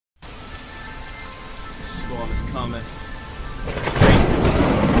Thunderstorm is coming.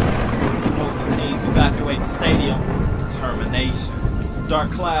 Greatness. Opposing teams evacuate the stadium. Determination.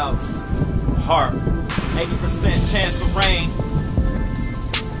 Dark clouds. Heart. 80% chance of rain.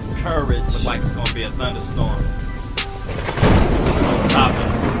 Courage. Looks like it's gonna be a thunderstorm. There's no stopping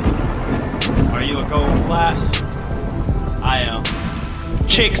us. Are you a gold flash? I am.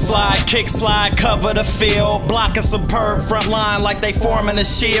 Kick slide, cover the field. Block a superb front line like they forming a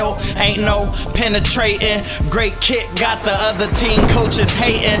shield. Ain't no penetrating. Great kick got the other team coaches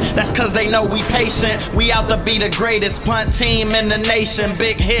hating. That's cause they know we patient. We out to be the greatest punt team in the nation.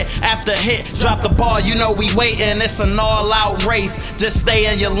 Big hit after hit, drop the ball, you know we waiting. It's an all-out race, just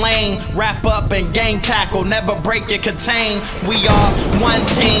stay in your lane. Wrap up and gang tackle, never break your contain. We are one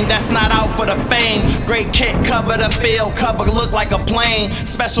team that's not out for the fame. Great kick, cover the field, cover look like a plane.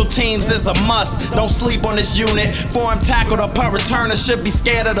 Special teams is a must, don't sleep on this unit. Form tackle, the punt returner should be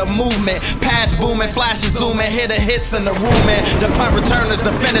scared of the movement. Pads booming, flashes zooming, hit the hits in the room. And the punt returners,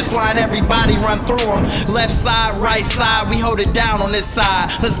 the finish line, everybody run through them. Left side, right side, we hold it down on this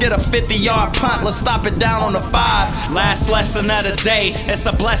side. Let's get a 50-yard punt, let's stop it down on the 5. Last lesson of the day, it's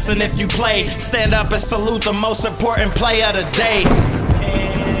a blessing if you play. Stand up and salute the most important play of the day.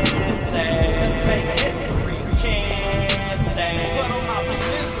 Let's make it